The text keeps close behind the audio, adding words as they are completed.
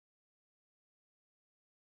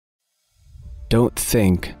Don't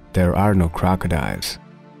think there are no crocodiles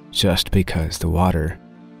just because the water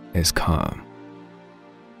is calm.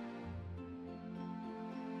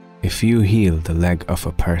 If you heal the leg of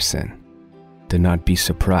a person, do not be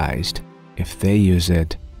surprised if they use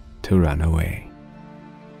it to run away.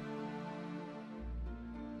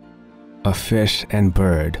 A fish and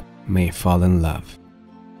bird may fall in love,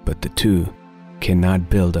 but the two cannot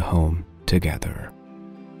build a home together.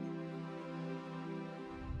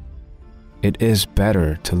 It is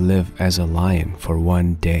better to live as a lion for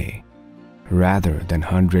one day rather than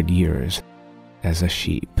 100 years as a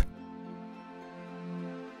sheep.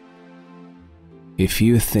 If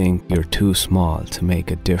you think you're too small to make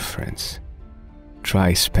a difference,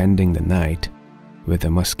 try spending the night with a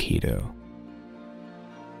mosquito.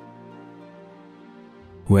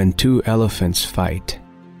 When two elephants fight,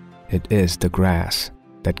 it is the grass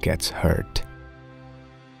that gets hurt.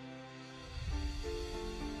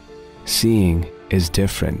 Seeing is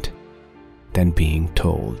different than being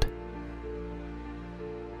told.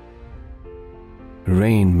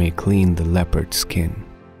 Rain may clean the leopard skin,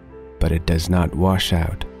 but it does not wash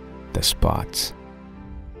out the spots.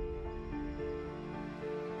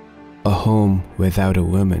 A home without a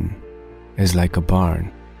woman is like a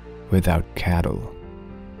barn without cattle.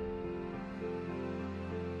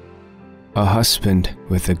 A husband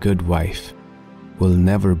with a good wife will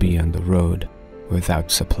never be on the road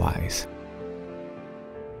without supplies.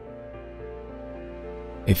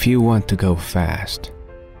 If you want to go fast,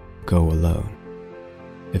 go alone.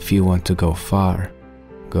 If you want to go far,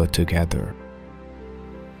 go together.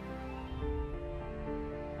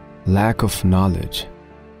 Lack of knowledge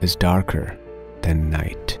is darker than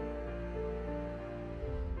night.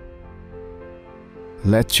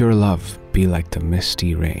 Let your love be like the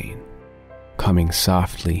misty rain, coming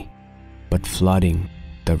softly but flooding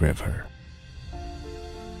the river.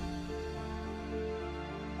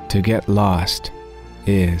 To get lost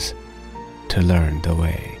is to learn the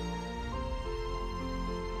way.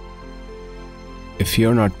 If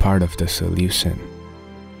you're not part of the solution,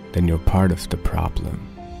 then you're part of the problem.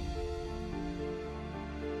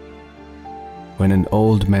 When an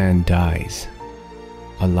old man dies,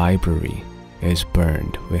 a library is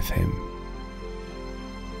burned with him.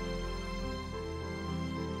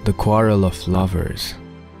 The quarrel of lovers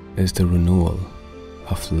is the renewal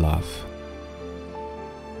of love.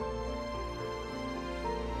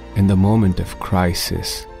 In the moment of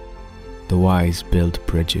crisis, the wise build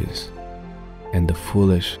bridges, and the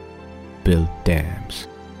foolish build dams.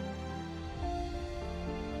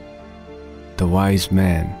 The wise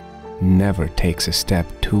man never takes a step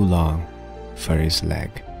too long for his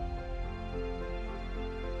leg.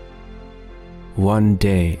 One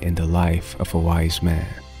day in the life of a wise man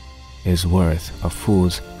is worth a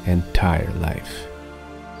fool's entire life.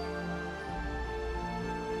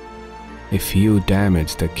 If you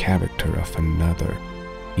damage the character of another,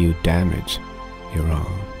 you damage your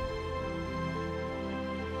own.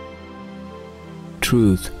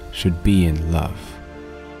 Truth should be in love,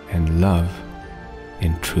 and love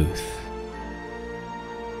in truth.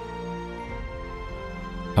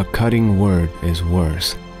 A cutting word is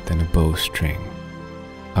worse than a bowstring.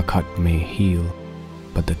 A cut may heal,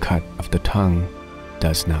 but the cut of the tongue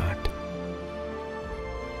does not.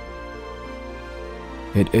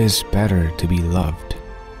 It is better to be loved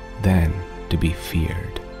than to be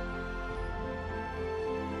feared.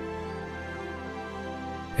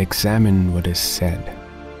 Examine what is said,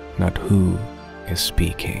 not who is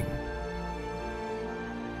speaking.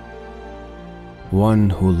 One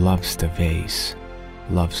who loves the vase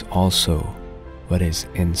loves also what is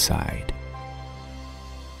inside.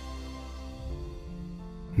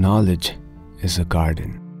 Knowledge is a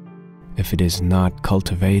garden. If it is not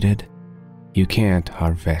cultivated, you can't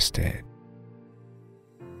harvest it.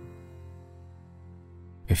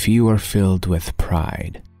 If you are filled with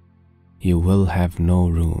pride, you will have no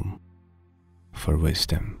room for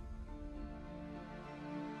wisdom.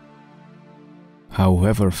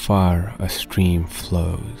 However far a stream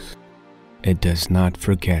flows, it does not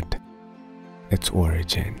forget its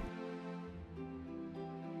origin.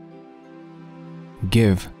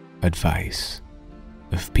 Give advice.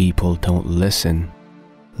 If people don't listen,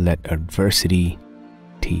 let adversity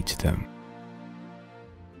teach them.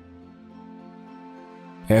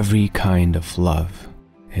 Every kind of love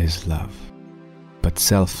is love, but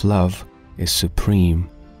self-love is supreme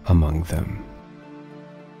among them.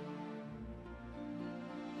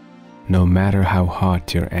 No matter how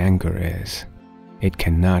hot your anger is, it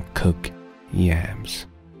cannot cook yams.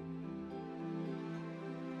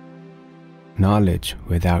 Knowledge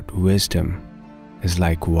without wisdom is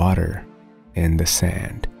like water in the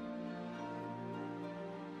sand.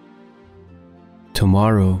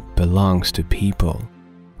 Tomorrow belongs to people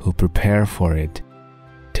who prepare for it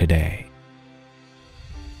today.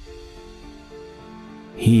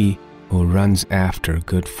 He who runs after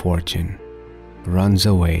good fortune runs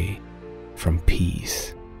away from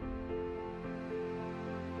peace.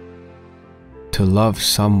 To love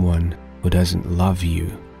someone who doesn't love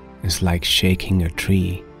you is like shaking a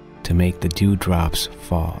tree to make the dewdrops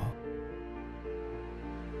fall.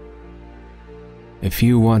 If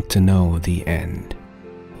you want to know the end,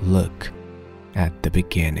 look at the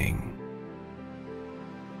beginning.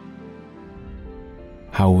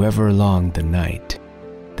 However long the night,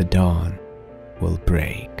 the dawn will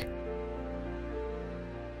break.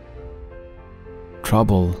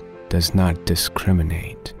 Trouble does not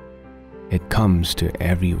discriminate. It comes to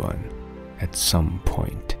everyone at some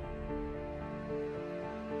point.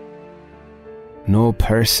 No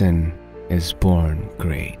person is born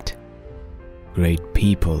great. Great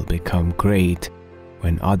people become great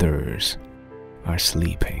when others are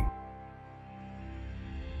sleeping.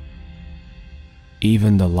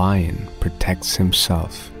 Even the lion protects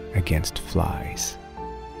himself against flies.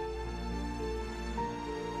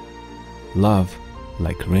 Love,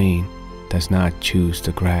 like rain, does not choose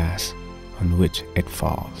the grass on which it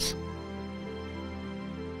falls.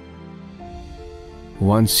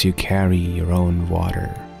 Once you carry your own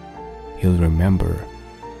water, you'll remember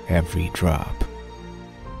every drop.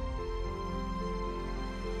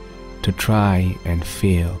 To try and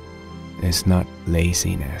fail is not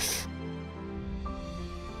laziness.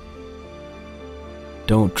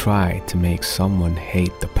 Don't try to make someone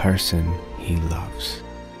hate the person he loves,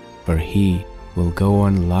 for he will go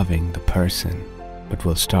on loving the person but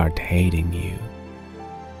will start hating you.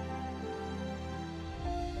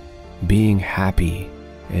 Being happy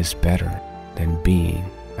is better than being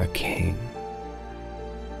a king.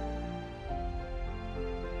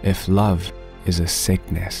 If love is a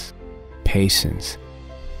sickness, patience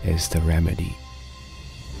is the remedy.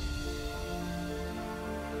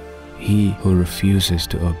 He who refuses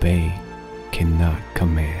to obey cannot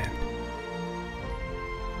command.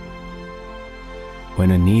 When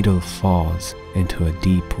a needle falls into a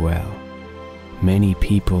deep well, many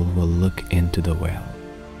people will look into the well,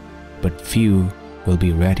 but few will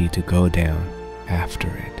be ready to go down after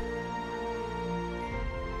it.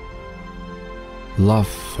 Love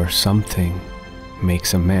for something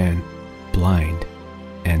makes a man blind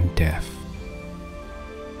and deaf.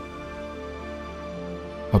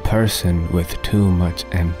 A person with too much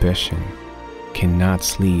ambition cannot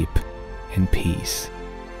sleep in peace.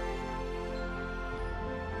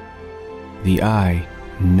 The eye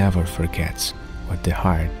never forgets what the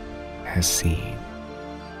heart has seen.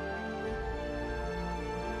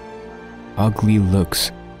 Ugly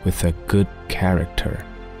looks with a good character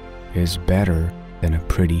is better than a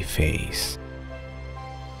pretty face.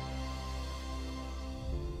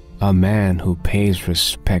 A man who pays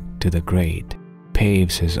respect to the great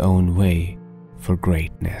paves his own way for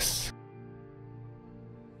greatness.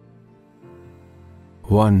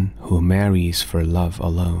 One who marries for love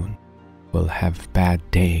alone will have bad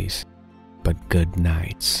days but good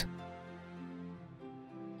nights.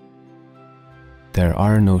 There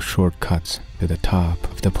are no shortcuts to the top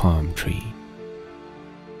of the palm tree.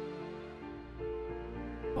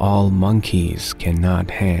 All monkeys cannot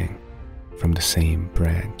hang from the same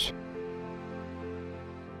branch.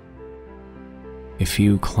 If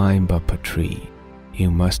you climb up a tree, you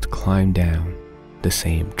must climb down the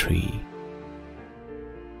same tree.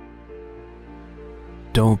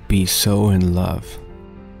 Don't be so in love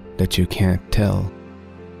that you can't tell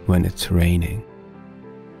when it's raining.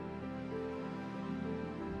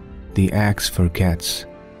 The axe forgets,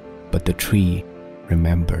 but the tree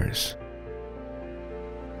remembers.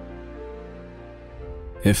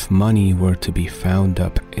 If money were to be found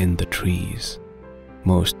up in the trees,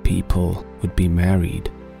 most people would be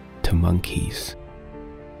married to monkeys.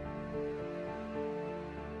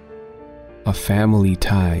 A family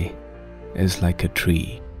tie is like a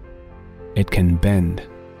tree. It can bend,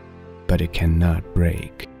 but it cannot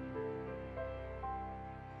break.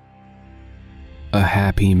 A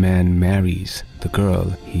happy man marries the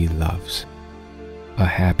girl he loves. A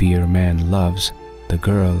happier man loves the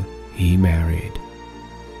girl he married.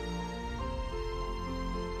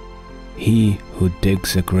 He who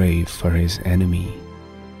digs a grave for his enemy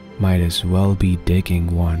might as well be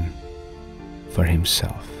digging one for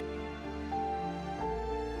himself.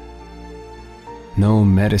 No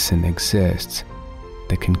medicine exists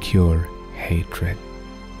that can cure hatred.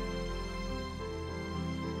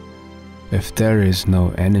 If there is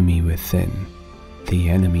no enemy within, the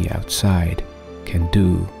enemy outside can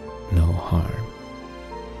do no harm.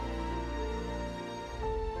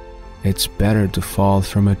 It's better to fall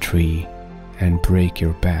from a tree and break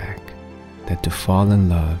your back than to fall in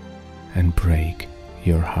love and break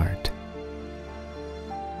your heart.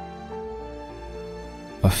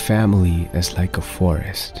 A family is like a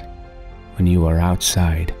forest. When you are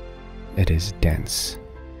outside, it is dense.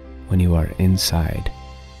 When you are inside,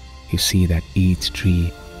 you see that each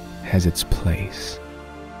tree has its place.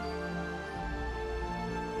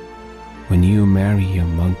 When you marry a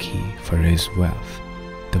monkey for his wealth,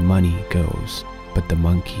 the money goes, but the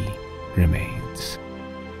monkey remains.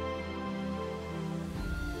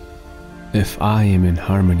 If I am in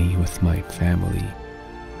harmony with my family,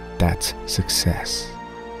 that's success.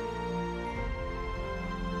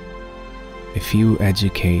 If you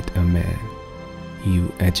educate a man,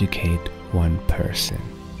 you educate one person.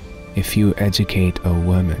 If you educate a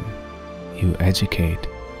woman, you educate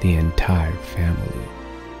the entire family.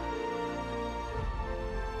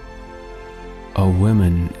 A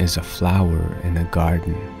woman is a flower in a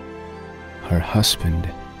garden. Her husband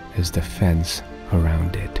is the fence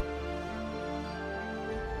around it.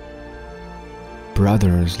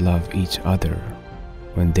 Brothers love each other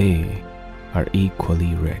when they are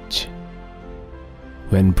equally rich.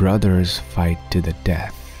 When brothers fight to the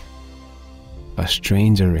death, a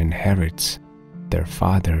stranger inherits their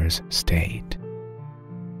father's estate.